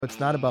It's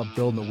not about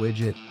building a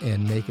widget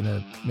and making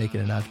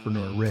an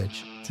entrepreneur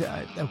rich.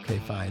 Okay,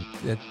 fine.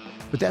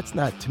 But that's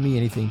not to me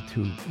anything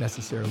to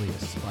necessarily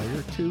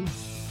aspire to.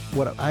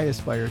 What I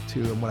aspire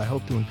to and what I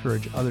hope to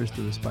encourage others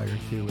to aspire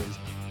to is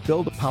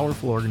build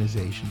powerful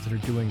organizations that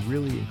are doing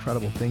really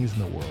incredible things in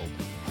the world,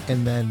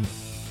 and then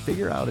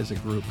figure out as a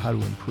group how to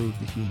improve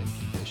the human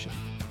condition.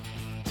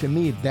 To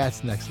me,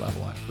 that's next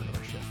level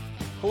entrepreneurship.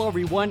 Hello,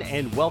 everyone,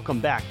 and welcome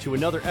back to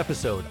another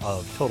episode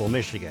of Total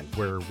Michigan,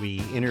 where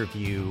we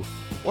interview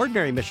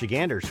ordinary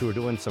Michiganders who are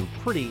doing some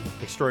pretty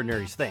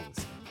extraordinary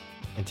things.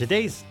 And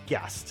today's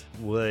guest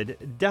would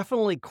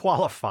definitely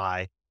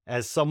qualify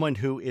as someone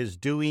who is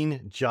doing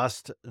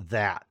just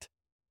that.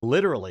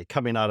 Literally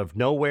coming out of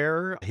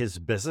nowhere, his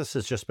business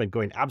has just been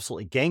going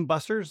absolutely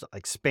gangbusters,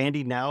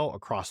 expanding now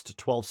across to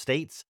 12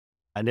 states.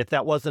 And if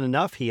that wasn't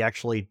enough, he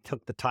actually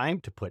took the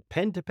time to put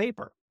pen to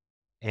paper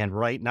and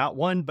write not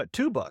one, but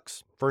two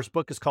books. First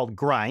book is called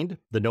Grind,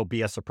 the No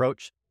BS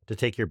approach to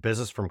take your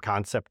business from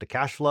concept to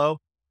cash flow.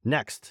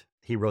 Next,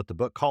 he wrote the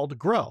book called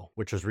Grow,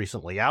 which is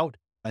recently out,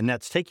 and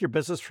that's take your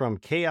business from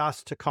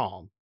chaos to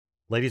calm.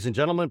 Ladies and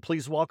gentlemen,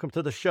 please welcome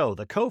to the show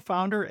the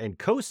co-founder and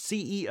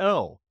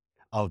co-CEO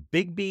of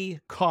Biggby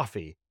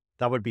Coffee.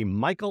 That would be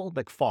Michael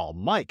McFall.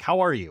 Mike,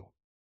 how are you?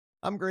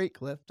 I'm great,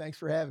 Cliff. Thanks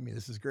for having me.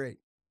 This is great.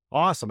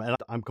 Awesome. And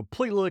I'm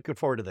completely looking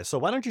forward to this. So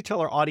why don't you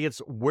tell our audience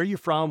where you're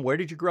from? Where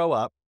did you grow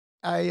up?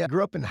 I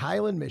grew up in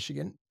Highland,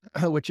 Michigan,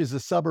 which is a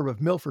suburb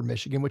of Milford,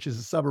 Michigan, which is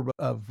a suburb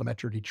of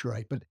Metro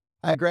Detroit. But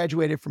I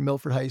graduated from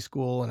Milford High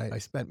School, and I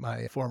spent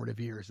my formative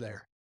years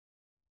there.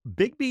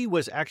 Biggby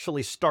was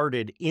actually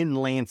started in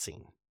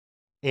Lansing.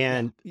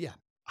 And Yeah.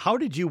 how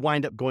did you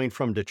wind up going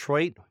from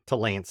Detroit to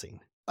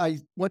Lansing? I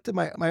went to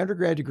my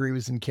undergrad degree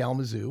was in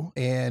Kalamazoo,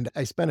 and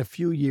I spent a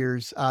few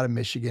years out of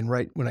Michigan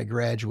right when I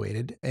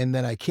graduated. And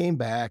then I came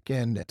back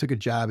and took a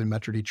job in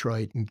Metro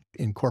Detroit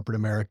in corporate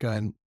America,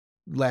 and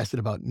lasted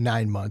about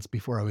 9 months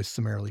before I was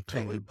summarily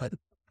fired. But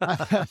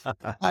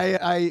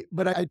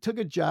I took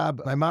a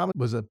job. My mom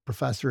was a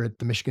professor at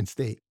the Michigan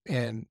State,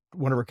 and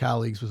one of her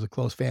colleagues was a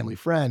close family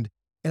friend.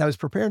 And I was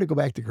preparing to go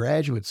back to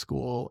graduate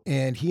school,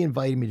 and he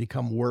invited me to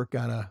come work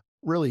on a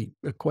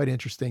quite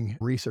interesting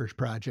research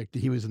project that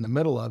he was in the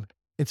middle of.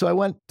 And so I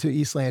went to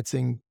East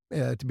Lansing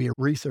to be a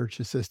research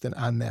assistant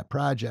on that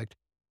project.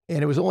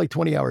 And it was only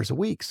 20 hours a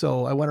week.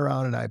 So I went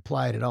around and I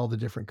applied at all the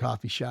different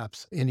coffee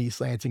shops in East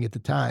Lansing at the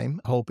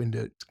time, hoping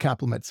to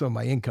complement some of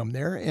my income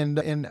there.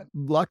 And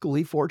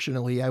luckily,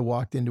 fortunately, I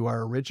walked into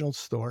our original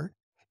store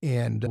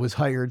and was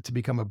hired to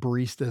become a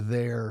barista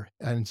there.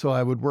 And so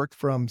I would work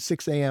from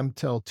 6 a.m.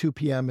 till 2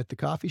 p.m. at the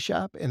coffee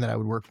shop. And then I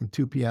would work from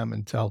 2 p.m.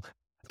 until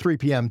 3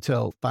 p.m.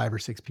 till 5 or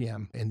 6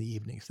 p.m. in the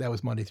evenings. That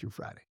was Monday through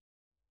Friday.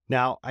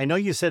 Now, I know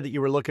you said that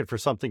you were looking for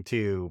something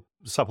to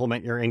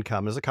supplement your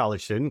income as a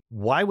college student.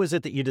 Why was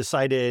it that you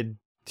decided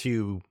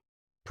to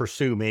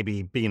pursue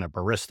maybe being a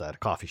barista at a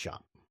coffee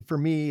shop? For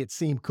me, it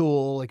seemed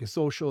cool, like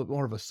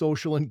more of a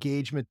social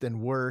engagement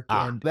than work.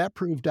 And that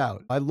proved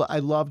out. I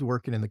loved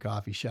working in the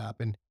coffee shop.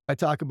 And I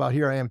talk about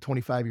here I am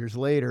 25 years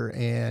later,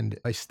 and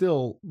I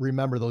still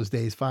remember those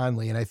days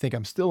fondly. And I think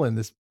I'm still in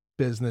this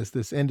business,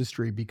 this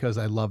industry, because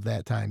I love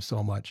that time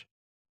so much.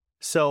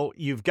 So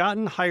you've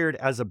gotten hired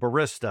as a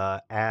barista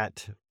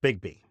at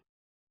Biggby.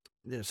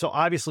 So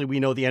obviously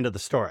we know the end of the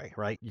story,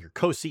 right? You're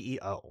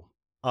co-CEO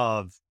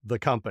of the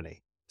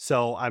company.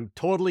 So I'm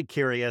totally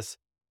curious.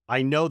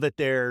 I know that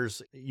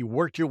you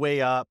worked your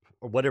way up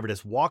or whatever it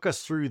is. Walk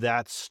us through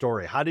that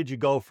story. How did you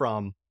go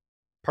from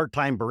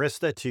part-time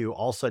barista to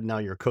all of a sudden now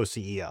you're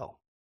co-CEO?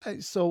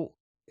 So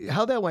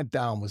how that went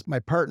down was my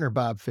partner,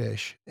 Bob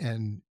Fish,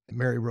 and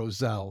Mary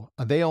Roselle,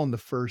 they owned the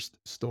first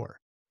store.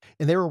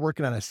 And they were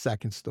working on a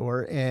second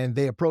store, and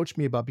they approached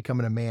me about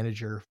becoming a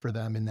manager for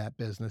them in that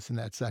business, in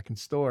that second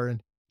store.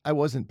 And I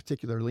wasn't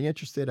particularly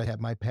interested. I had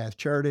my path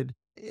charted.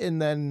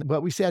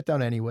 But we sat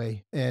down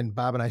anyway, and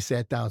Bob and I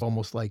sat down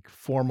almost like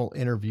formal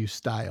interview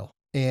style.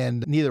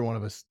 And neither one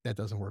of us, that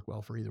doesn't work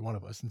well for either one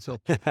of us. And so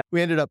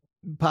we ended up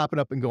popping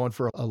up and going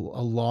for a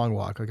long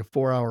walk, like a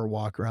 4-hour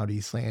walk around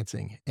East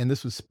Lansing. And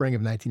this was spring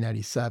of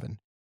 1997.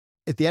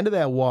 At the end of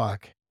that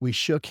walk, we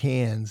shook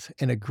hands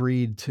and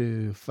agreed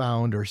to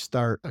found or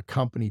start a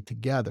company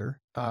together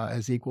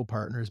as equal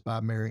partners,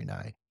 Bob, Mary, and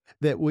I,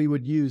 that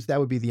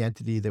would be the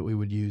entity that we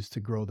would use to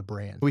grow the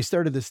brand. We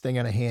started this thing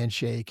on a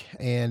handshake,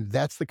 and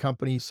that's the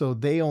company. So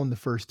they own the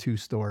first 2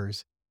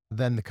 stores.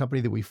 Then the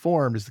company that we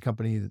formed is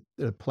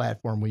the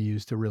platform we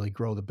use to really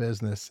grow the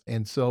business.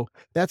 And so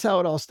that's how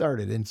it all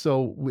started.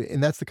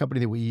 And that's the company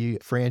that we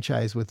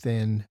franchise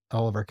within.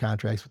 All of our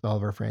contracts with all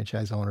of our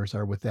franchise owners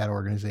are with that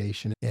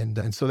organization.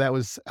 And so that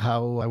was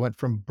how I went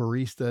from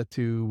barista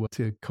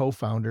to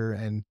co-founder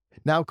and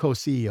now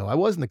co-CEO. I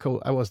wasn't the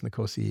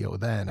co-CEO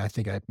then. I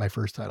think my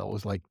first title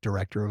was like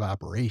director of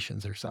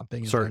operations or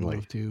something.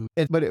 Certainly.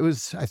 But it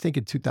was, I think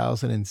in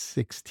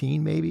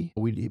 2016, maybe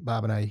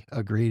Bob and I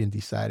agreed and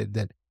decided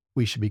that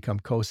we should become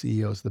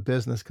co-CEOs of the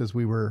business because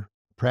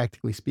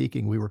practically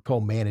speaking, we were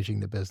co-managing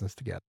the business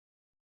together.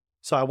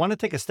 So I want to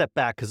take a step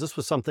back because this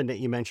was something that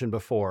you mentioned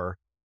before.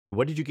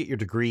 What did you get your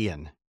degree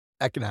in?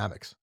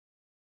 Economics.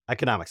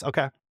 Economics.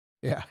 Okay.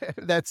 Yeah,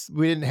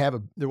 we didn't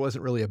have there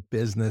wasn't really a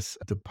business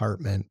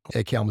department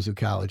at Kalamazoo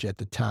College at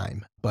the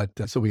time, but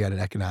so we got an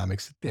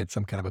economics, they had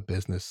some kind of a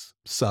business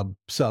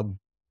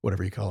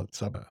whatever you call it,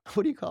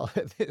 what do you call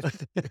it?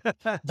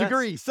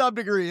 Degree, sub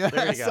degree.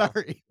 There you go.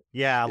 Sorry.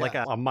 Yeah, like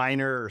Yeah. a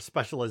minor or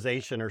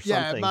specialization or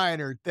Yeah, something.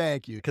 minor.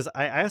 Thank you. Because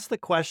I asked the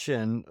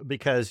question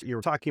because you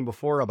were talking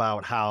before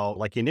about how,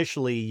 like,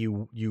 initially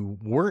you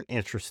weren't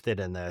interested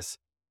in this,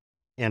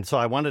 and so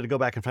I wanted to go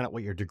back and find out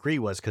what your degree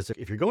was. Because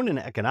if you're going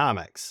into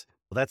economics,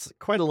 that's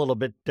quite a little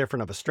bit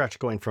different of a stretch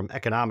going from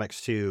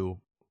economics to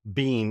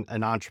being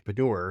an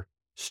entrepreneur,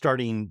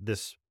 starting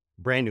this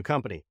brand new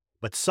company.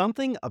 But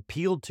something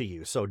appealed to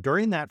you. So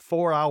during that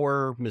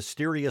 4-hour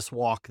mysterious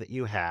walk that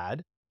you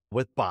had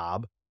with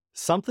Bob,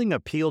 something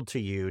appealed to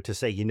you to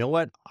say, you know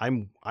what,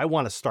 I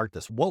want to start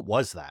this. What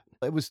was that?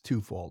 It was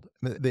twofold.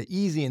 The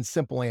easy and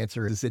simple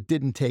answer is it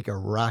didn't take a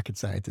rocket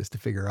scientist to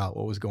figure out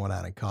what was going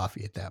on in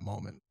coffee at that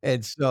moment.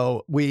 And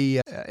so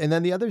and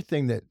then the other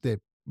thing that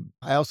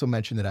I also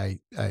mentioned that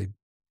I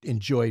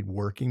enjoyed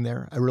working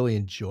there. I really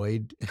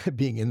enjoyed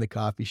being in the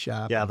coffee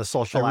shop, Yeah, and the I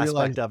social aspect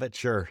realized, of it,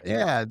 sure.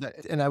 yeah,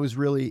 and I was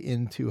really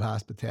into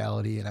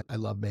hospitality, and I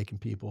love making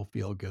people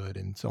feel good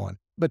and so on.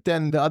 But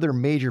then the other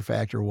major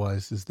factor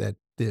is that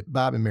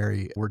Bob and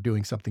Mary were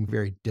doing something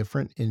very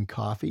different in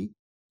coffee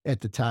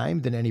at the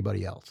time than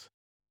anybody else,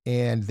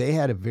 and they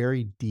had a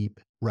very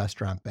deep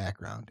restaurant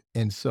background,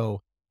 and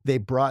so they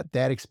brought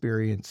that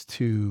experience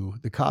to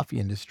the coffee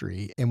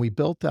industry, and we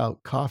built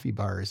out coffee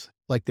bars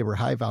like they were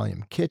high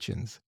volume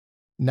kitchens,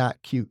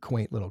 not cute,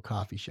 quaint little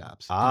coffee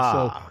shops. And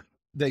so Ah,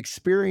 the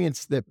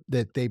experience that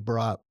they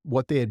brought,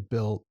 what they had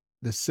built,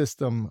 the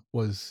system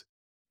was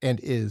and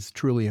is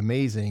truly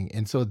amazing,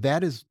 and so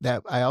that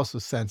I also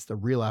sensed a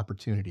real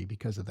opportunity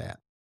because of that.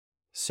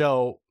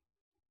 so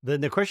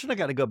then the question I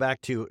got to go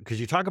back to, because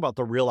you talk about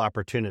the real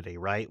opportunity,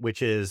 right?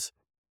 Which is,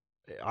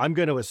 I'm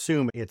going to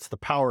assume it's the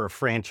power of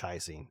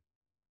franchising.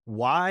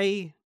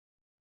 Why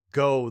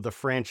go the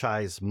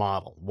franchise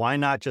model? Why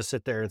not just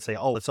sit there and say,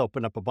 oh, let's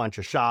open up a bunch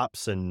of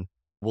shops and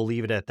we'll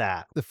leave it at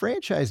that? The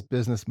franchise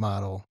business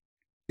model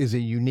is a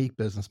unique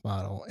business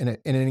model and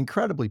an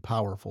incredibly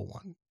powerful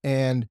one,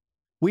 and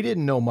we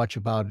didn't know much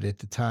about it at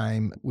the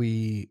time.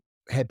 We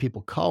had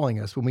people calling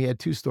us when we had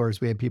 2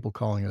 stores, we had people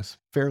calling us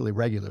fairly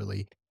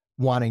regularly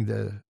wanting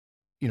to,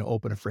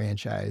 open a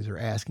franchise or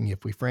asking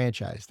if we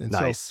franchised, and so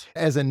Nice.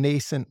 as a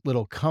nascent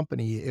little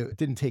company, it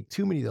didn't take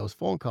too many of those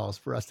phone calls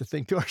for us to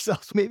think to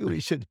ourselves, "Maybe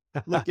we should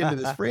look into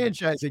this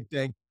franchising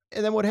thing."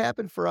 And then what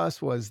happened for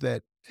us was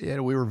that, we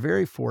were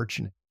very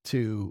fortunate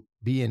to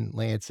be in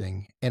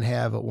Lansing and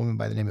have a woman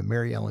by the name of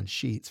Mary Ellen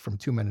Sheets from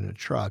 2 Men in a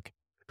Truck,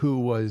 who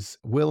was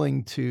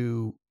willing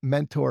to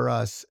mentor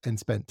us and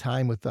spent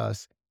time with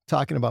us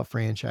talking about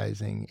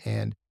franchising.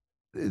 And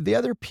the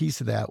other piece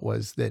of that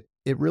was that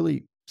it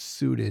really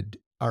suited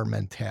our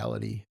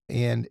mentality.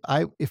 And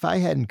if I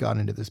hadn't gone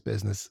into this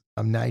business,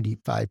 I'm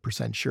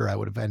 95% sure I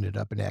would have ended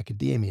up in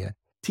academia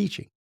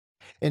teaching.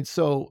 And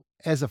so,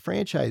 as a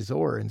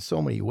franchisor, in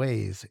so many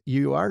ways,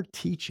 you are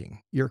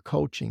teaching, you're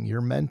coaching,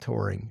 you're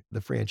mentoring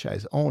the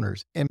franchise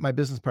owners. And my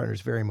business partner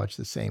is very much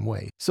the same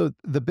way. So,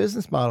 the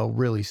business model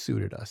really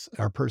suited us,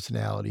 our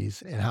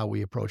personalities, and how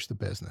we approach the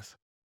business.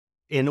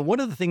 And one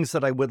of the things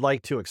that I would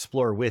like to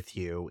explore with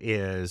you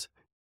is,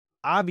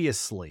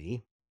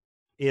 obviously,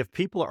 if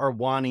people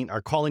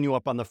are calling you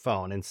up on the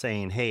phone and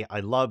saying, hey, I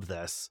love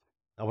this,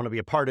 I want to be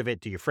a part of it.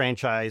 Do you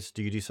franchise?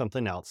 Do you do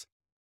something else?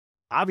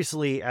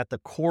 Obviously, at the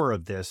core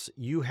of this,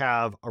 you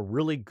have a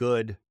really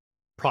good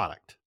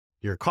product.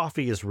 Your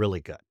coffee is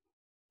really good,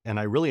 and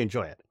I really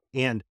enjoy it.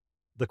 And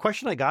the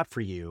question I got for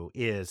you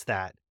is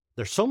that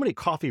there's so many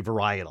coffee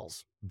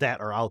varietals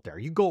that are out there.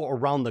 You go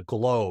around the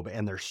globe,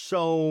 and there's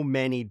so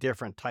many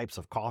different types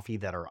of coffee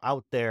that are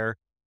out there.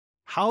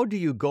 How do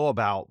you go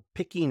about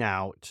picking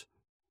out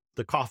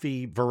the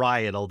coffee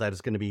varietal that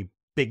is going to be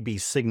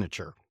Biggby's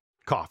signature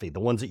coffee, the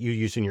ones that you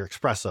use in your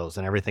espressos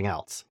and everything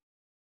else?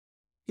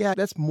 Yeah,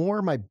 that's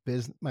more my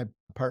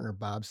partner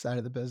Bob's side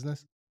of the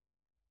business.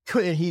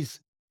 And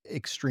he's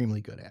extremely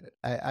good at it.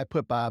 I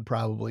put Bob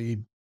probably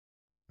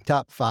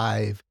top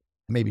 5,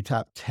 maybe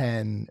top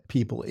 10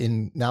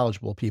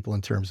 knowledgeable people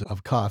in terms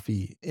of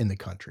coffee in the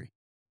country.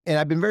 And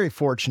I've been very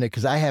fortunate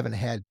because I haven't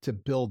had to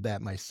build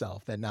that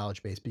myself, that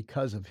knowledge base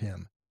because of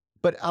him.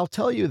 But I'll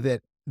tell you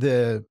that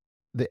the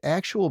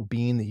actual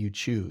bean that you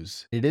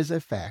choose, it is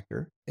a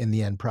factor in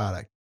the end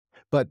product.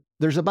 But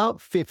there's about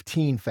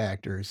 15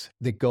 factors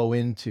that go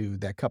into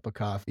that cup of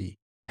coffee.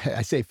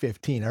 I say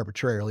 15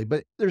 arbitrarily,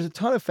 but there's a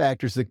ton of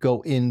factors that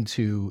go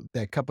into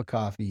that cup of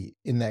coffee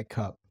in that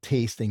cup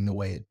tasting the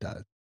way it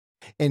does.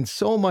 And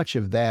so much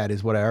of that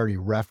is what I already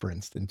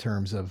referenced in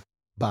terms of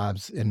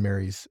Bob's and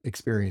Mary's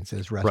experience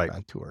as Right.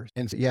 restaurateurs.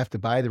 And so you have to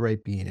buy the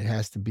right bean. It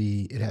has to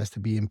be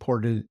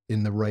imported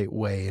in the right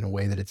way, in a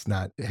way that it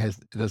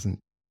doesn't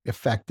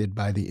affected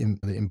by the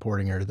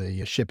importing or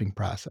the shipping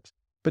process.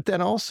 But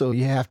then also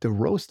you have to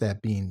roast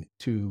that bean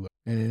in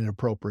an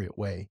appropriate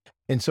way.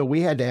 And so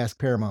we had to ask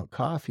Paramount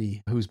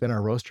Coffee, who's been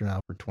our roaster now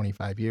for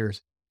 25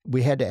 years,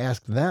 we had to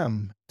ask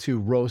them to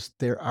roast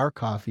our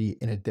coffee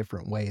in a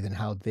different way than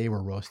how they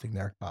were roasting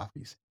their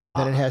coffees.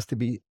 Ah, Then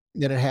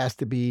it has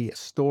to be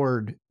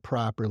stored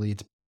properly.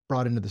 It's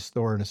brought into the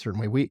store in a certain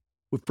way.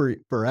 For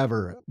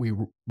forever,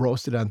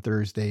 roasted on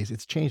Thursdays.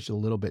 It's changed a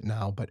little bit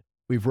now, but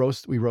we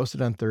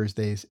roasted on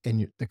Thursdays,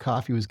 and the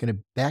coffee was gonna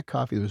that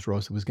coffee that was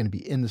roasted was gonna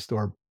be in the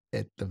store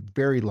at the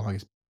very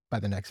longest by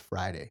the next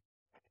Friday.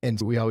 And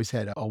so we always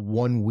had a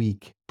 1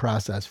 week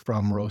process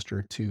from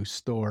roaster to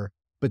store.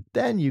 But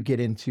then you get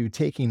into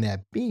taking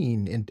that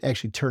bean and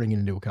actually turning it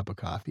into a cup of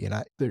coffee,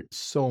 and there's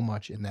so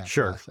much in that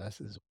sure. process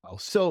as well.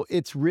 So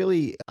it's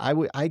really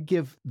I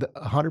give the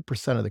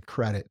 100% of the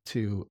credit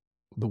to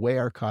the way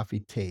our coffee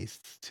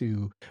tastes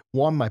to,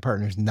 1, my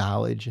partner's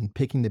knowledge in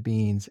picking the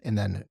beans and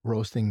then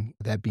roasting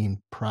that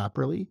bean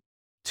properly,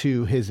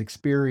 to his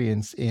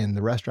experience in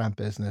the restaurant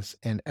business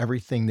and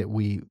everything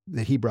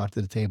that he brought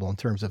to the table in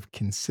terms of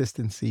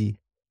consistency,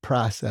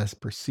 process,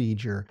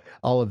 procedure,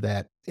 all of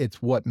that. It's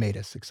what made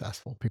us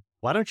successful.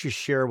 Why don't you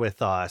share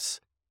with us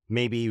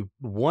maybe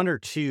one or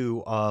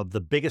two of the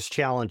biggest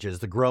challenges,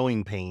 the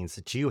growing pains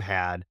that you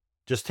had,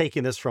 just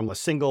taking this from a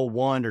single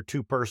 1 or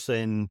 2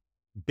 person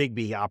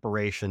Biggby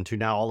operation to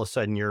now all of a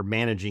sudden you're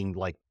managing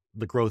like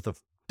the growth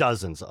of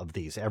dozens of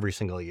these every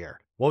single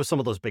year. What was some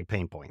of those big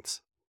pain points?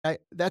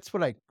 That's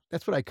what I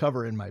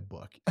cover in my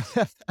book.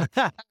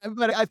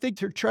 But I think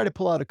to try to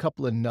pull out a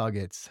couple of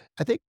nuggets,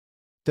 I think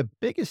the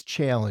biggest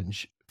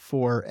challenge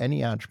for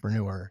any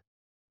entrepreneur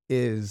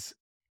is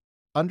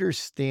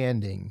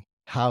understanding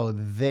how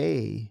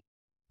they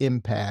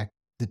impact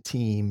the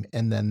team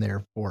and then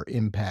therefore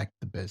impact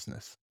the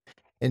business.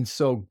 And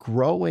so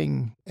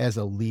growing as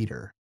a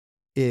leader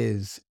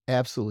is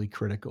absolutely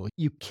critical.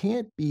 You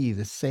can't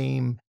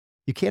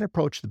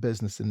approach the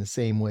business in the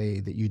same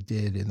way that you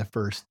did in the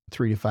first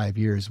 3 to 5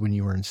 years when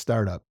you were in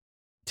startup.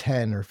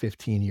 10 or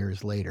 15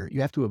 years later, you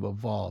have to have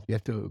evolved. You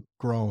have to have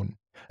grown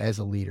as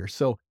a leader.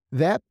 So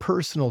that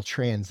personal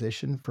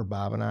transition for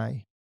Bob and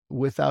I,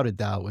 without a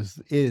doubt,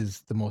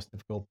 is the most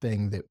difficult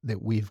thing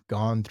that we've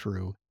gone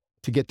through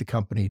to get the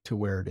company to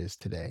where it is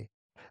today.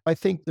 I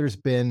think there's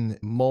been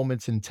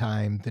moments in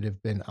time that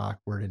have been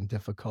awkward and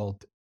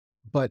difficult,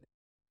 but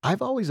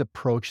I've always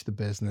approached the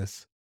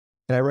business,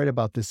 and I write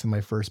about this in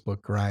my first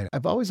book, Grind.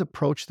 I've always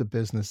approached the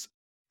business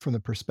from the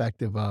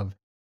perspective of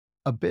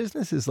a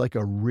business is like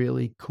a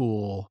really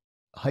cool,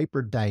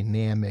 hyper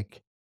dynamic,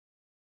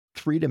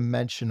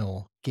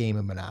 three-dimensional game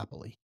of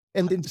Monopoly.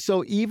 And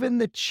so even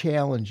the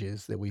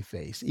challenges that we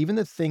face, even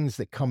the things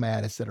that come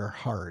at us that are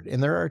hard,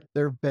 and there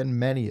have been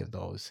many of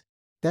those,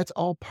 that's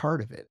all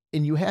part of it.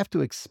 And you have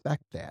to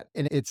expect that.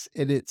 And it's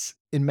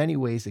in many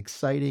ways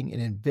exciting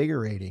and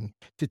invigorating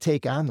to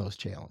take on those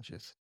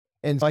challenges.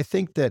 And I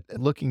think that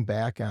looking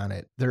back on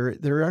it,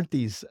 there aren't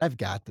these. I've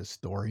got the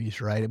stories,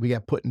 right? We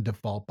got put in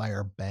default by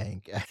our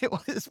bank. It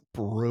was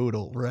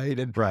brutal, right?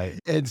 Right.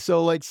 And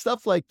so, like,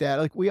 stuff like that,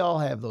 like, we all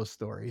have those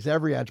stories.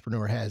 Every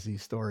entrepreneur has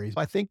these stories.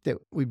 I think that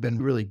we've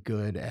been really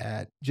good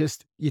at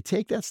just you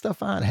take that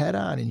stuff on head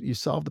on and you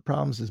solve the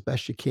problems as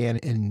best you can,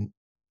 and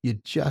you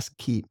just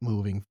keep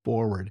moving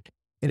forward.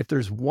 And if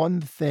there's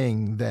one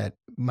thing that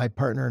my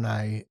partner and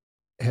I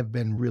have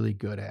been really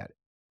good at,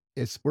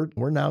 it's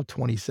we're now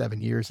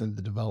 27 years into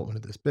the development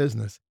of this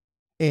business,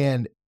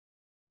 and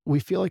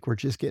we feel like we're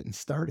just getting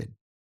started.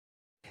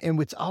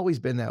 And it's always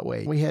been that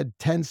way. We had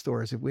 10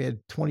 stores, if we had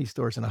 20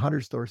 stores and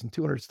 100 stores and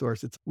 200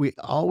 stores, we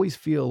always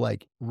feel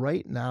like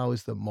right now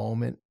is the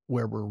moment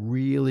where we're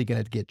really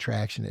gonna get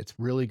traction. It's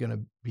really gonna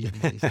be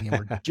amazing,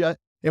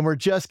 and we're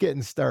just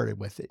getting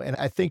started with it. And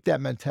I think that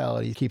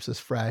mentality keeps us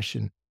fresh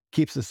and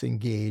keeps us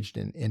engaged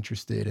and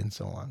interested and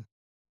so on.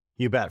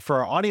 You bet. For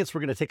our audience,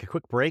 we're going to take a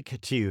quick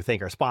break to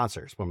thank our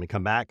sponsors. When we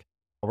come back,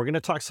 we're going to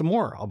talk some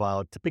more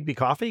about Biggby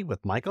Coffee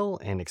with Michael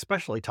and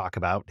especially talk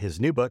about his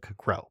new book,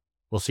 Grow.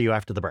 We'll see you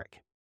after the break.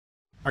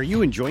 Are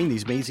you enjoying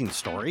these amazing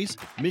stories?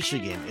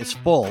 Michigan is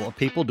full of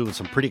people doing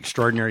some pretty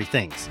extraordinary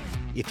things.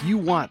 If you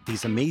want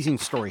these amazing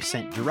stories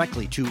sent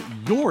directly to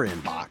your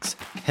inbox,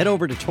 head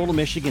over to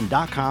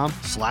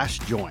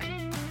totalmichigan.com/join.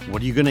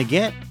 What are you going to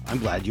get? I'm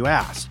glad you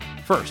asked.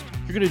 First,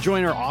 you're going to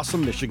join our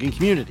awesome Michigan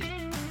community.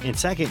 And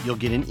second, you'll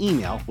get an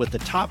email with the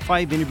top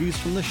 5 interviews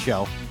from the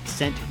show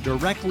sent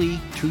directly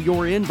to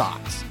your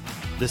inbox.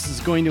 This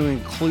is going to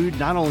include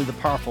not only the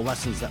powerful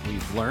lessons that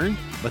we've learned,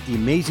 but the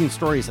amazing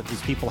stories that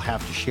these people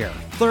have to share.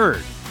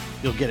 Third,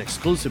 you'll get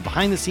exclusive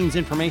behind-the-scenes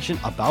information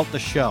about the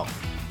show.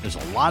 There's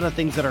a lot of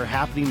things that are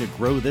happening to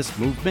grow this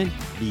movement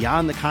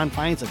beyond the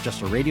confines of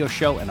just a radio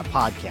show and a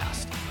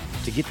podcast.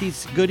 To get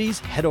these goodies,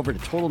 head over to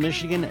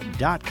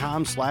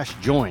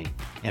totalmichigan.com/join.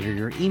 Enter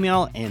your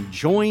email and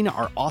join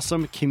our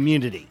awesome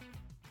community.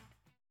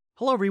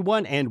 Hello,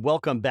 everyone, and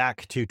welcome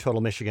back to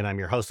Total Michigan. I'm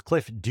your host,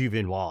 Cliff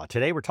Duvinois.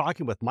 Today, we're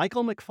talking with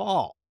Michael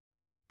McFall,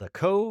 the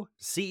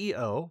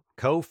co-CEO,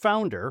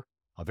 co-founder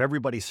of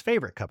everybody's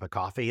favorite cup of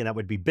coffee, and that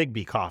would be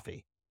Biggby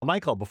Coffee.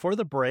 Michael, before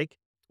the break,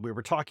 we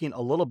were talking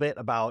a little bit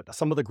about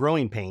some of the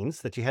growing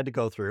pains that you had to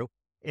go through,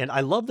 and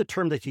I love the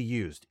term that you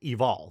used,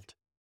 evolved.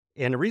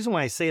 And the reason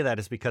why I say that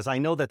is because I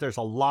know that there's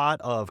a lot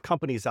of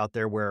companies out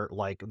there where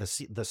like the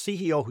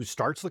CEO who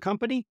starts the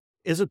company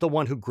isn't the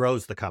one who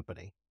grows the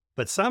company.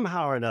 But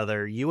somehow or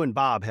another, you and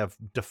Bob have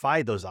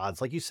defied those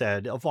odds, like you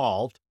said,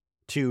 evolved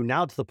to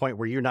now to the point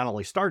where you not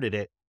only started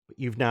it, but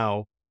you've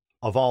now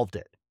evolved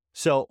it.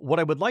 So what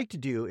I would like to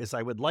do is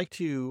I would like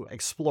to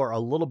explore a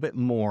little bit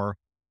more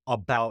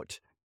about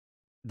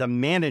the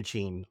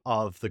managing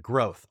of the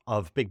growth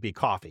of Biggby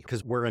Coffee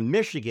because we're in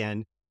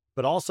Michigan,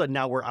 but all of a sudden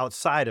now we're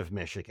outside of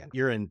Michigan.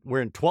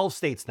 We're in 12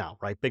 states now,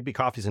 right? Biggby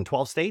Coffee's in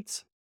 12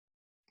 states.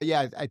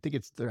 Yeah, I think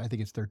I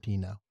think it's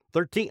 13 now.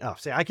 13. Oh,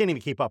 see, I can't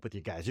even keep up with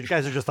you guys. You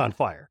guys are just on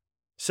fire.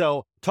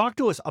 So talk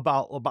to us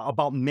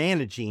about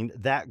managing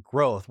that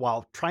growth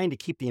while trying to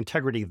keep the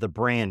integrity of the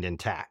brand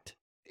intact.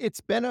 It's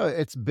been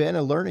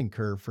a learning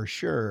curve for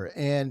sure,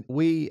 and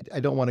I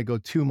don't wanna go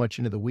too much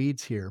into the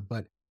weeds here,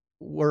 but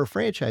we're a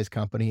franchise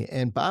company,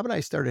 and Bob and I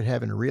started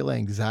having real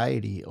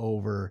anxiety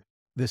over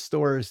the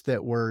stores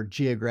that were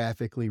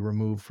geographically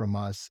removed from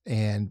us,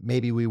 and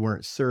maybe we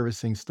weren't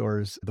servicing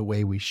stores the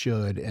way we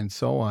should, and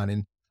so on,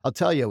 and I'll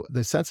tell you,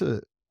 the sense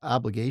of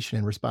obligation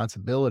and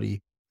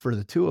responsibility for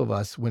the 2 of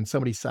us when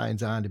somebody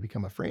signs on to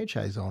become a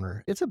franchise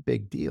owner, it's a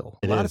big deal.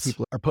 A It lot of is.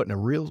 people are putting a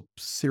real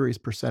serious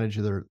percentage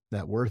of their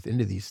net worth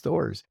into these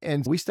stores,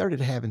 and we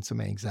started having some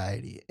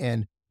anxiety,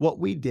 and what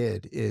we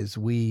did is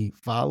we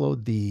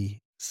built the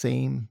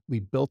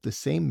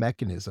same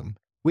mechanism.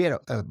 We had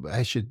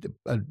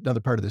another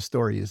part of the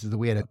story is that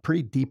we had a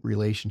pretty deep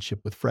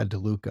relationship with Fred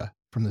DeLuca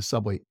from the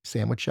Subway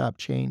sandwich shop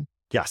chain,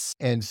 Yes.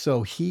 and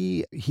so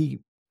he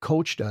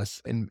coached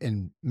us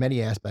in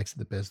many aspects of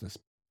the business.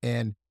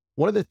 And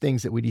one of the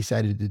things that we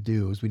decided to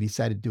do is we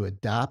decided to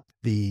adopt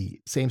the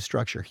same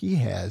structure he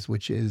has,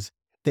 which is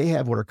they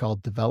have what are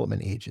called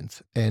development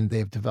agents, and they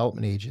have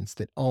development agents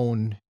that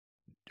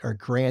are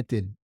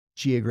granted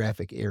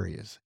geographic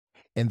areas.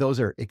 And those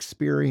are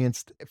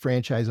experienced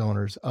franchise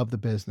owners of the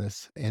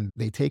business, and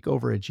they take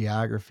over a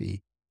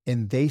geography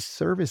and they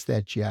service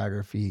that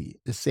geography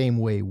the same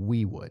way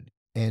we would.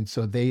 And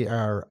so they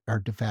are our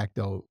de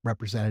facto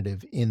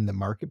representative in the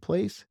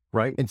marketplace.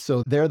 Right. And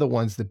so they're the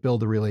ones that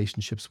build the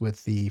relationships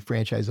with the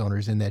franchise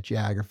owners in that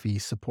geography,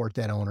 support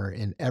that owner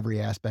in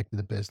every aspect of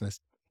the business.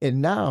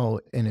 And now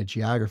in a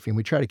geography, and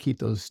we try to keep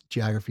those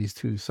geographies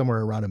to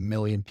somewhere around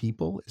 1,000,000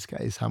 people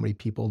is how many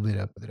people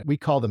that we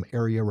call them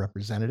area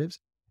representatives,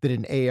 that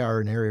an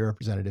area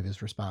representative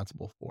is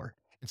responsible for.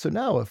 And so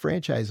now a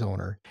franchise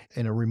owner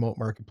in a remote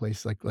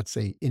marketplace, like let's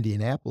say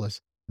Indianapolis,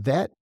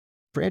 that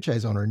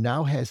franchise owner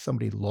now has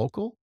somebody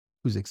local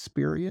who's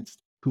experienced,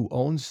 who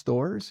owns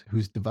stores,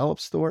 who's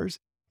developed stores.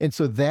 And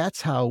so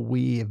that's how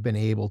we have been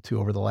able to,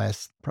 over the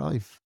last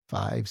probably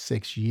 5,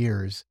 6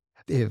 years,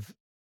 have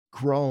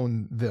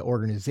grown the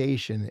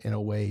organization in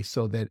a way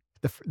so that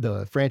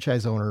the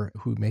franchise owner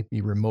who may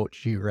be remote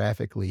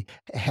geographically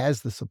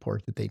has the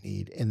support that they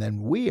need. And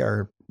then we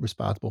are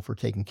responsible for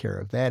taking care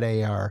of that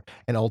AR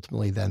and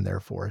ultimately then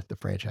therefore the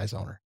franchise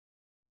owner.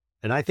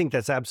 And I think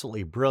that's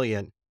absolutely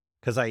brilliant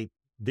because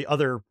the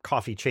other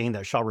coffee chain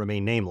that shall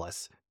remain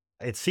nameless,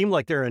 it seemed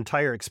like their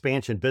entire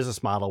expansion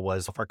business model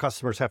was if our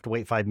customers have to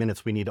wait 5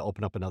 minutes, we need to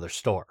open up another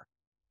store.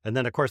 And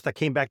then, of course, that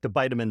came back to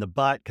bite them in the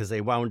butt because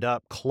they wound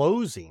up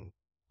closing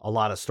a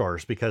lot of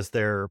stores because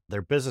their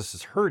business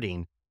is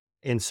hurting.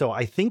 And so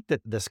I think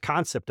that this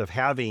concept of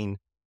having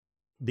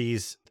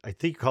these, I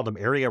think you call them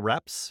area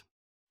reps,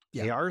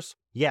 Yeah. ARs.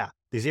 Yeah.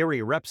 These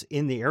area reps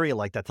in the area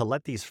like that to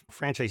let these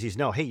franchisees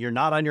know, hey, you're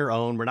not on your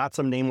own. We're not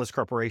some nameless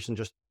corporation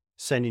just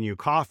sending you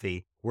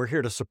coffee. We're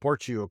here to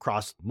support you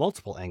across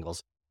multiple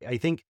angles. I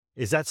think,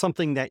 is that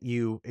something that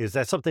you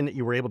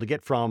were able to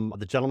get from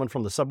the gentleman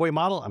from the Subway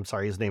model? I'm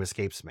sorry, his name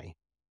escapes me.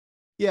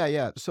 Yeah,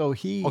 yeah. So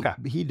Okay.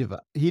 he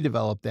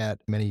developed that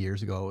many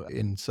years ago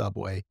in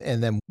Subway,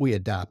 and then we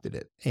adopted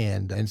it,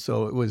 and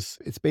so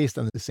it's based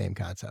on the same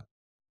concept.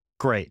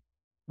 Great.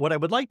 What I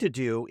would like to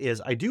do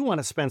is I do want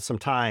to spend some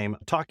time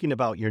talking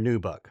about your new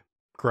book,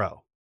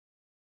 Grow.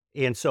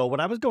 And so when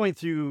I was going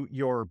through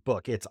your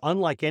book, it's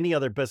unlike any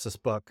other business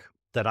book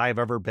that I've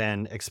ever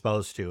been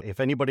exposed to. If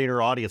anybody in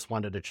your audience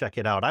wanted to check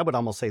it out, I would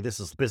almost say this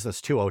is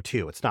business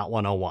 202. It's not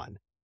 101.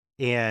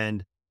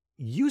 And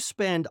you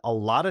spend a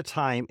lot of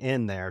time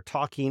in there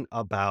talking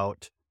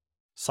about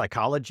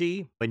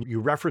psychology. And you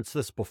referenced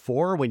this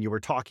before when you were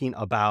talking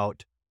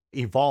about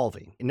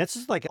evolving. And this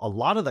is like a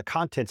lot of the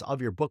contents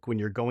of your book when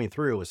you're going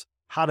through is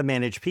how to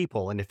manage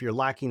people. And if you're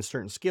lacking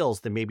certain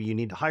skills, then maybe you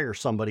need to hire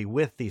somebody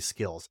with these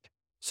skills.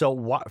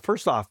 So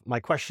first off, my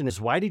question is,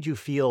 why did you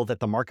feel that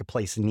the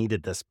marketplace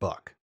needed this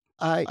book?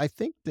 I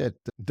think that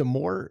the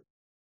more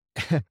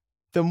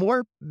the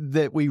more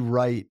that we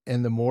write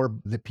and the more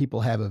that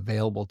people have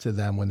available to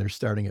them when they're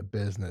starting a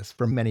business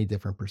from many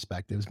different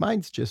perspectives.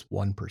 Mine's just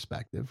one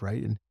perspective,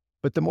 right?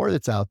 But the more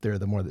that's out there,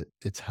 the more that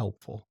it's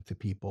helpful to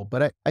people.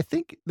 But I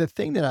think the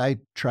thing that I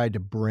tried to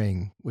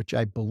bring, which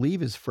I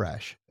believe is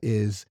fresh,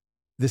 is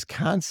this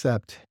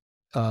concept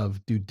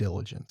of due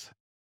diligence.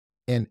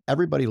 And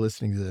everybody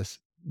listening to this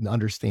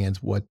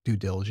understands what due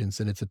diligence,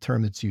 and it's a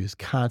term that's used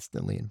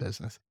constantly in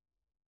business.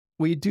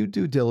 We do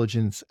due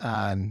diligence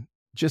on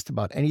just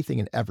about anything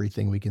and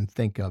everything we can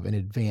think of in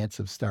advance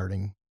of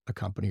starting a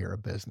company or a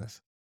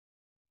business.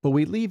 But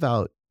we leave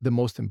out the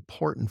most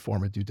important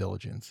form of due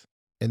diligence,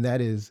 and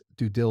that is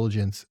due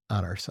diligence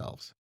on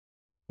ourselves.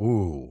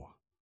 Ooh.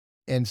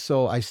 And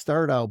so I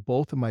start out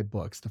both of my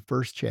books. The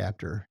first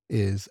chapter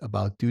is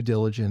about due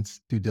diligence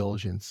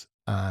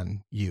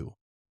on you.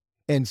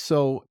 And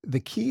so the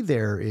key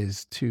there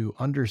is to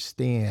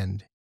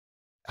understand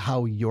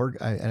how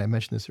and I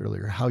mentioned this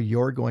earlier, how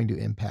you're going to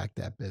impact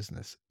that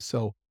business.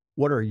 So,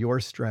 what are your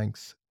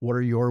strengths? What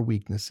are your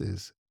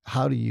weaknesses?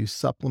 How do you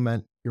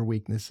supplement your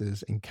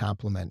weaknesses and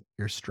complement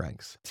your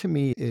strengths? To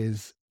me,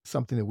 is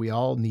something that we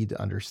all need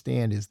to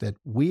understand is that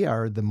we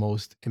are the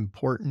most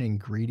important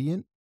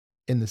ingredient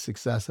in the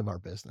success of our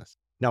business.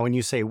 Now, when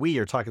you say we,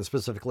 you're talking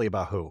specifically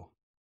about who?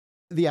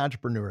 The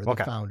entrepreneur, the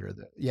Okay. founder,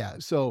 yeah.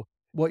 So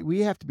what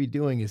we have to be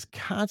doing is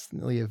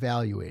constantly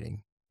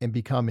evaluating and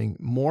becoming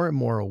more and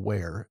more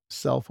aware,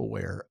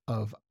 self-aware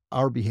of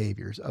our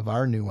behaviors, of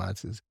our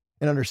nuances,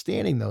 and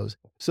understanding those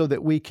so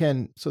that we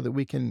can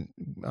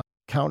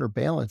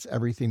counterbalance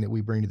everything that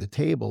we bring to the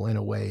table in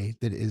a way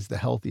that is the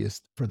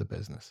healthiest for the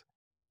business.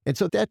 And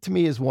so that to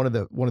me is one of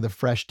the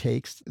fresh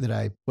takes that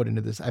I put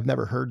into this. I've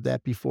never heard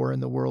that before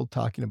in the world,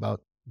 talking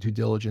about due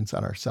diligence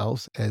on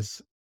ourselves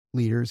as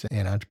leaders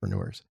and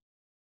entrepreneurs.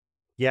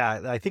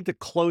 Yeah, I think the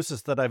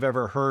closest that I've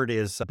ever heard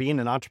is being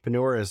an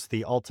entrepreneur is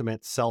the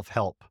ultimate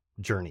self-help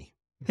journey.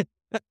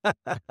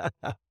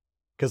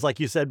 Because,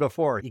 like you said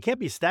before, you can't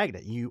be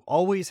stagnant. You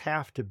always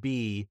have to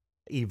be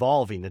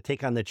evolving to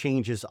take on the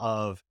changes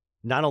of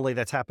not only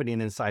that's happening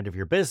inside of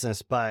your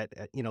business, but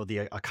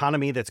the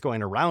economy that's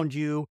going around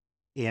you,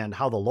 and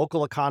how the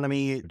local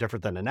economy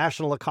different than the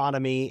national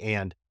economy,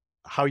 and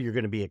how you're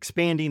going to be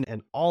expanding,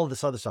 and all of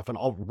this other stuff, and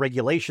all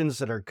regulations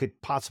that could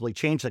possibly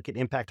change that could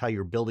impact how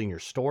you're building your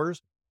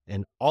stores,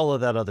 and all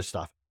of that other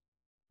stuff.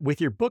 With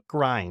your book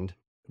Grind,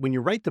 when you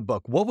write the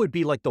book, what would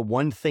be like the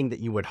one thing that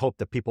you would hope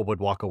that people would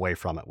walk away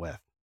from it with?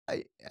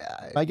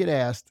 I get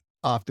asked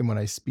often when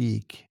I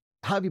speak,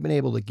 how have you been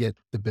able to get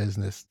the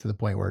business to the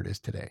point where it is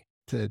today,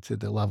 to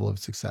the level of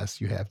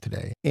success you have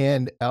today?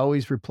 And I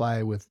always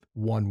reply with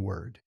one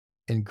word.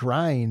 And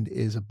Grind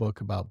is a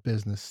book about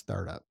business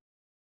startup.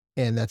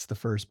 And that's the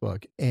first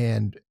book.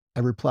 And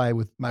I reply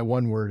with my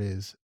one word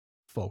is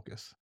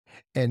focus.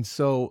 And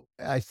so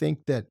I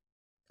think that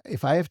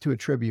if I have to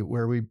attribute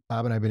where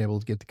Bob and I have been able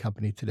to get the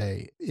company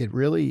today, it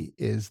really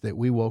is that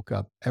we woke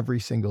up every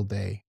single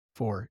day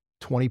for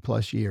 20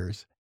 plus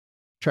years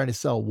trying to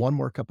sell one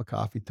more cup of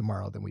coffee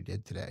tomorrow than we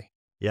did today.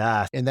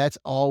 Yeah. And that's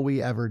all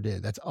we ever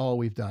did. That's all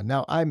we've done.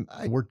 Now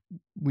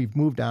we've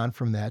moved on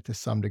from that to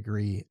some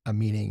degree,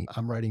 meaning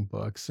I'm writing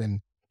books and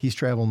he's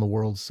traveling the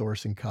world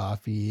sourcing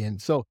coffee. And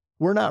so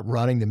we're not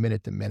running the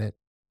minute to minute,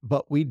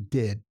 but we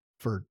did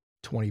for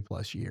 20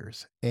 plus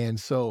years. And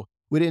so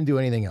we didn't do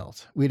anything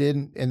else. We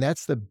didn't, and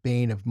that's the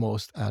bane of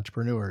most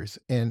entrepreneurs.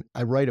 And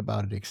I write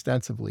about it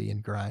extensively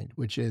in Grind,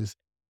 which is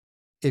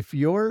if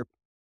you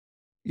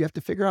have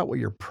to figure out what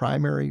your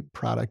primary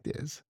product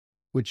is,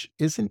 which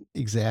isn't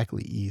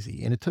exactly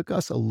easy. And it took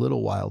us a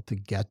little while to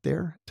get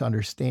there to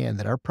understand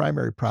that our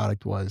primary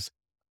product was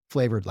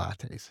flavored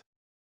lattes.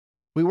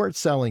 We weren't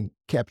selling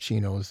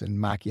cappuccinos and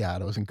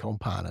macchiatos and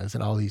campanas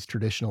and all these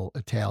traditional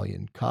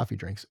Italian coffee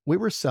drinks. We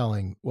were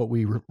selling what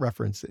we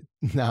reference it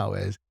now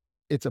as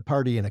it's a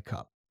party in a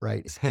cup,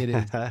 right?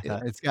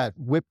 It's got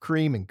whipped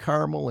cream and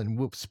caramel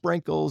and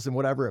sprinkles and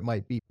whatever it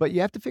might be. But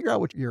you have to figure out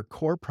what your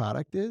core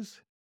product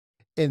is,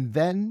 and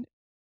then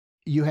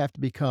you have to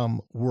become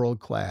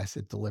world class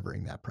at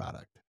delivering that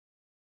product.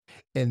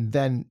 And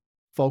then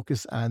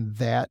focus on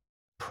that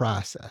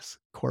process,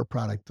 core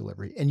product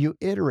delivery. And you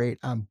iterate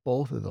on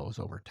both of those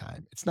over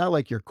time. It's not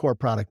like your core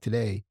product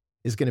today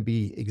is going to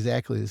be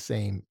exactly the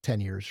same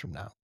 10 years from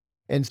now.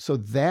 And so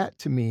that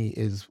to me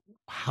is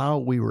how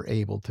we were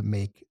able to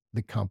make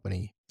the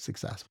company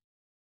successful.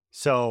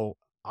 So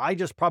I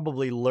just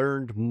probably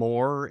learned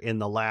more in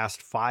the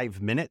last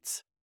 5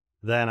 minutes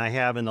than I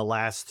have in the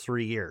last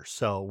 3 years.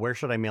 So where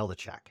should I mail the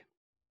check?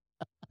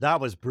 That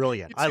was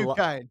brilliant. It's too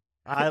kind.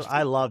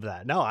 I love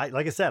that. No,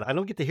 like I said, I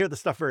don't get to hear this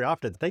stuff very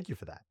often. Thank you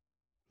for that.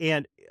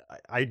 And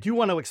I do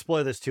want to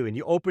explore this too. And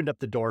you opened up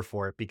the door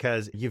for it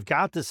because you've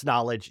got this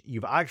knowledge.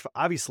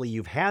 Obviously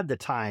you've had the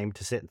time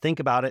to sit and think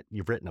about it.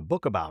 You've written a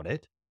book about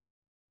it,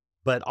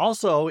 but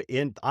also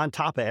on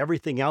top of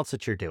everything else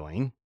that you're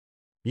doing,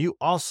 you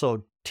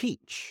also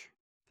teach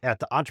at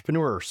the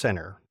Entrepreneur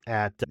Center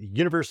at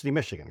University of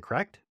Michigan,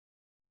 correct?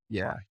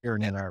 Yeah, here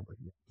in Ann Arbor.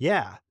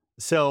 Yeah.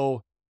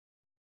 So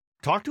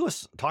talk to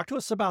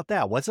us about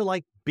that. What's it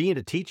like being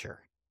a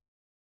teacher?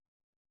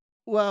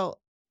 Well,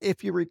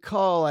 if you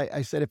recall,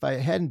 I said if I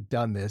hadn't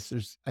done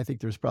this, I think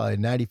there's probably a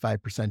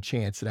 95%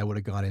 chance that I would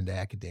have gone into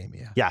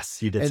academia.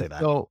 Yes, you did And say that.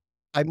 so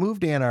I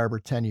moved to Ann Arbor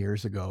 10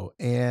 years ago,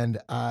 and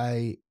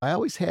I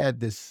always had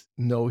this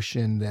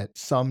notion that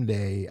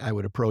someday I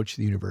would approach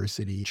the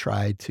university,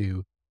 try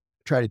to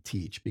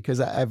teach because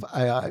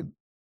I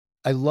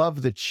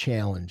love the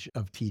challenge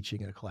of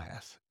teaching in a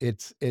class.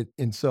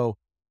 And so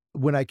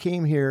when I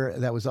came here,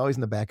 that was always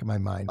in the back of my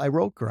mind. I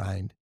wrote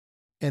Grind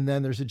And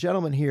then there's a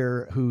gentleman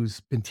here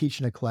who's been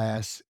teaching a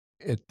class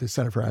at the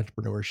Center for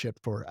Entrepreneurship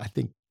for, I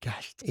think,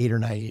 gosh, 8 or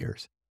 9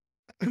 years,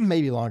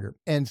 maybe longer.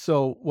 And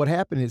so what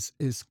happened is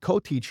his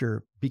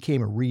co-teacher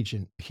became a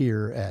regent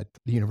here at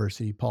the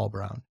University, Paul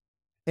Brown.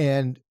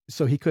 And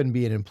so he couldn't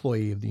be an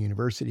employee of the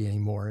university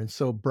anymore. And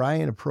so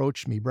Brian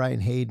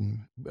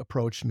Hayden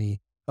approached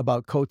me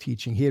about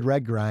co-teaching. He had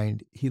read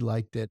Grind, he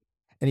liked it.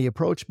 And he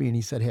approached me and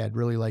he said, "Hey, I'd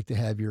really like to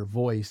have your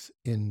voice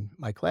in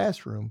my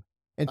classroom."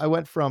 And I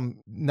went from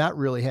not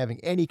really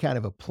having any kind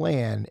of a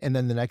plan. And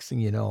then the next thing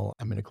you know,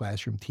 I'm in a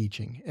classroom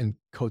teaching and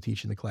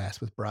co-teaching the class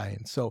with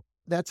Brian. So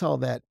that's all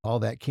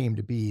that came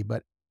to be.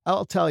 But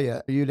I'll tell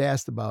you, you'd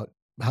asked about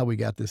how we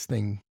got this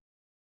thing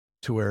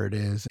to where it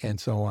is and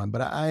so on.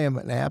 But I am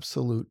an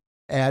absolute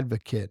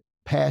advocate,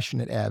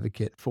 passionate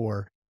advocate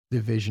for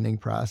the visioning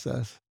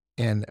process.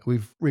 And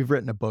we've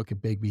written a book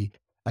at Biggby.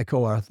 I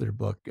co-authored a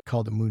book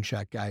called the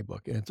Moonshot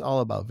Guidebook, and it's all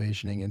about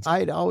visioning. And I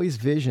had always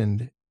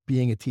visioned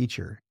being a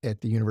teacher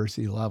at the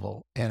university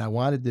level, and I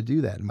wanted to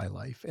do that in my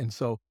life. And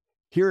so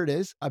here it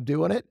is. I'm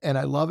doing it, and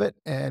I love it.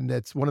 And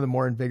it's one of the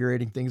more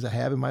invigorating things I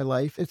have in my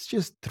life. It's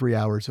just 3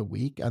 hours a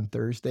week on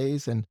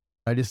Thursdays, and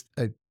it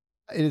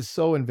is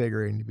so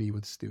invigorating to be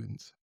with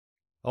students.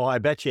 Oh, I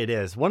bet you it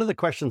is. One of the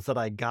questions that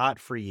I got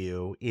for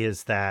you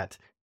is that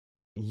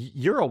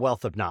you're a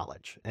wealth of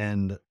knowledge,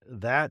 and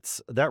that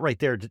right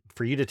there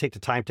for you to take the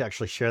time to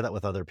actually share that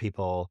with other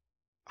people,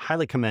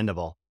 highly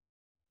commendable.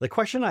 The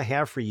question I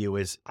have for you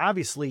is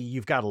obviously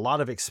you've got a lot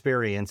of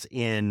experience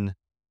in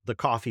the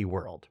coffee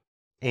world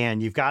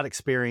and you've got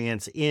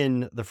experience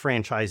in the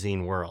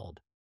franchising world.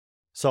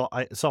 So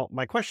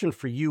my question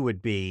for you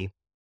would be,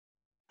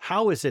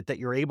 how is it that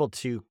you're able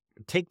to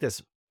take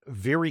this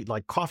very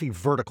like coffee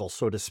vertical,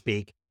 so to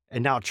speak,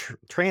 and now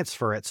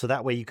transfer it so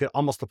that way you could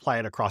almost apply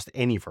it across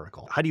any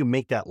vertical? How do you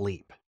make that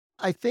leap?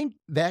 I think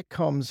that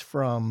comes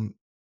from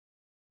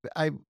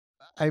I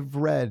I've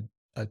read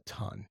a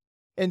ton.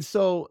 And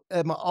so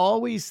I'm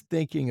always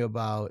thinking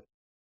about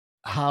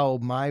how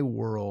my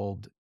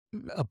world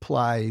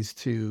applies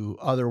to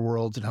other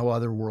worlds and how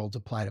other worlds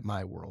apply to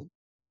my world.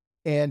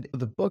 And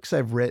the books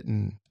I've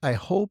written, I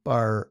hope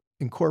are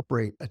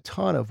incorporate a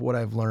ton of what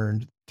I've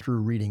learned through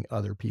reading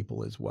other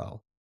people as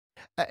well.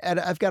 And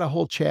I've got a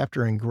whole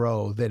chapter in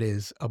Grow that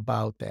is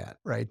about that,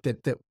 right?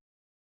 That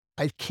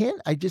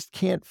I just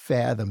can't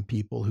fathom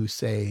people who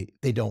say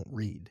they don't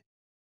read.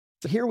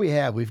 So here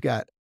we've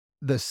got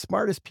the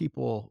smartest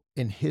people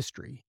in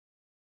history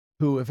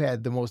who have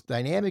had the most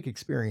dynamic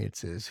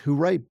experiences, who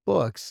write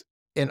books,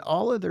 and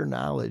all of their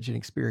knowledge and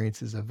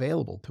experiences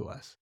available to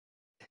us.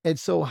 And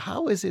so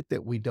how is it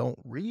that we don't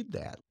read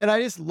that? And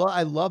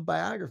I love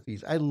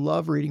biographies. I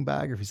love reading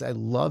biographies. I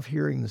love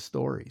hearing the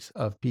stories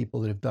of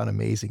people that have done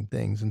amazing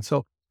things. And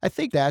so I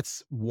think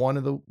that's one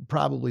of the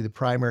probably the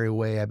primary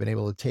way I've been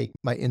able to take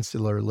my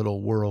insular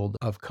little world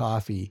of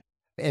coffee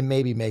and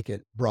maybe make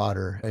it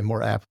broader and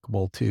more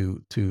applicable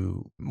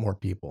to more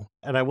people.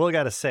 And I will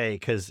got to say,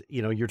 because,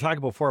 you're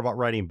talking before about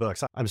writing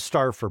books. I'm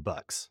starved for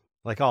books,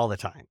 like all the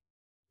time.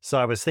 So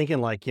I was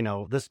thinking like,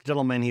 this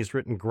gentleman, he's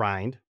written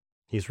Grind,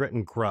 he's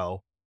written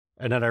Grow.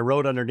 And then I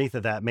wrote underneath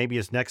of that, maybe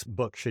his next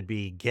book should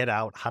be Get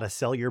Out, How to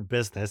Sell Your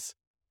Business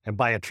and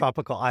Buy a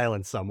Tropical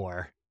Island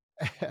Somewhere.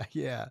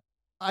 Yeah.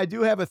 I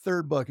do have a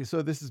third book. And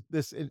so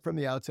from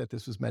the outset,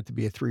 this was meant to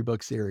be a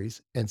 3-book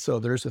series. And so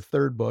there's a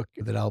third book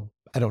that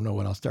I don't know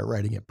when I'll start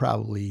writing it,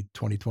 probably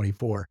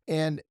 2024.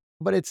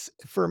 But it's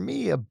for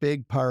me, a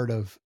big part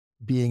of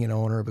being an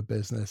owner of a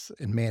business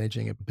and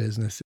managing a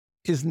business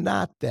is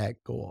not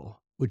that goal,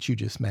 which you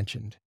just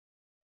mentioned,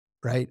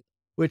 right?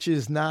 Which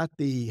is not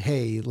the,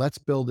 hey, let's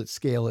build it,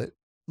 scale it,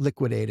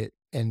 liquidate it,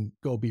 and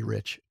go be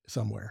rich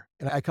somewhere.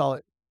 And I call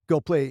it go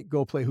play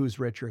Who's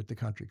Richer at the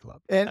country club.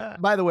 And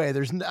by the way,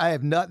 there's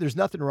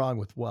nothing wrong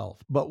with wealth.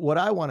 But what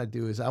I want to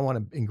do is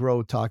and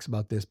Grow talks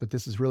about this, but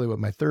this is really what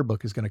my third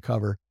book is going to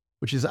cover,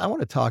 which is I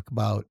want to talk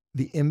about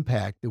the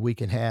impact that we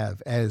can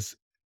have as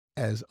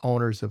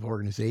owners of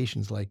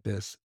organizations like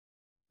this,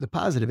 the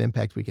positive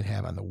impact we can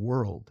have on the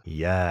world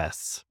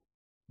Yes.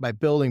 by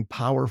building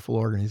powerful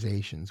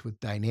organizations with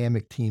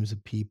dynamic teams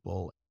of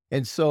people.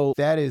 And so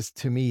that is,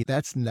 to me,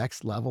 that's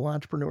next level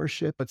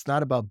entrepreneurship. It's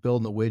not about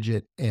building a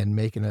widget and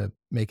making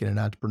an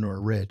entrepreneur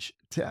rich.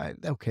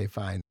 Okay,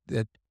 fine.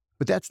 But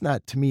that's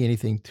not, to me,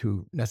 anything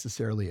to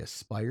necessarily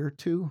aspire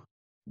to.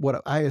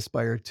 What I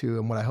aspire to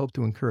and what I hope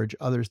to encourage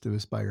others to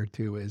aspire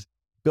to is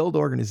build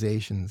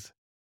organizations,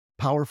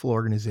 powerful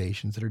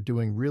organizations that are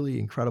doing really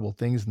incredible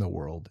things in the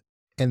world,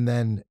 and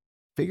then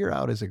figure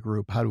out as a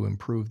group how to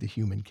improve the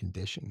human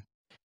condition.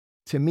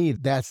 To me,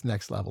 that's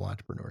next level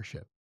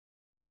entrepreneurship.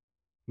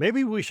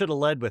 Maybe we should have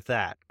led with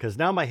that because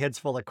now my head's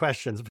full of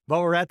questions.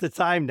 But we're at the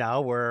time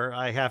now where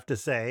I have to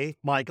say,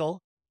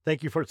 Michael,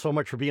 thank you so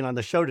much for being on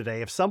the show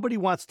today. If somebody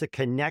wants to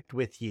connect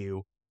with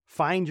you,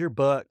 find your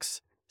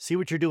books, see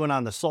what you're doing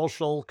on the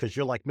social, because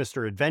you're like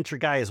Mr. Adventure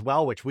Guy as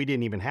well, which we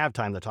didn't even have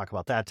time to talk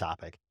about that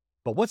topic.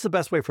 But what's the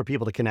best way for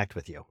people to connect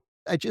with you?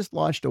 I just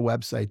launched a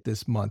website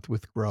this month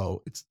with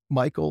Grow. It's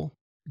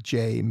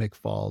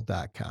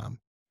michaeljmcfall.com.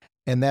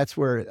 And that's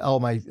where all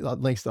my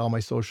links to all my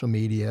social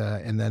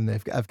media, and then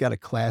I've got a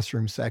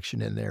classroom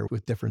section in there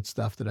with different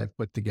stuff that I've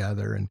put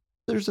together, and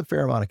there's a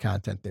fair amount of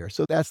content there.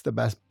 So that's the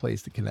best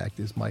place to connect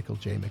is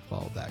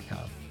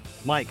michaeljmcfall.com.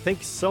 Mike,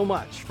 thanks so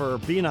much for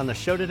being on the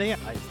show today.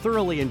 I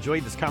thoroughly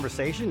enjoyed this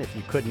conversation, if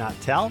you could not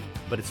tell,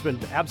 but it's been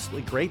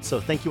absolutely great.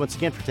 So thank you once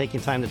again for taking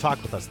time to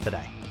talk with us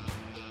today.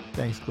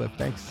 Thanks, Cliff.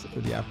 Thanks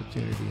for the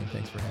opportunity, and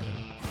thanks for having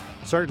me.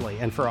 Certainly.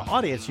 And for our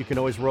audience, you can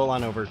always roll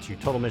on over to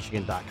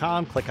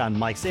totalmichigan.com, click on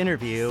Mike's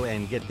interview,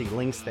 and get the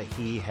links that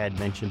he had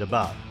mentioned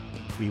above.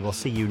 We will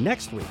see you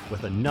next week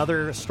with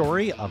another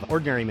story of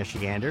ordinary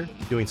Michigander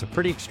doing some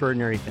pretty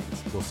extraordinary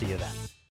things. We'll see you then.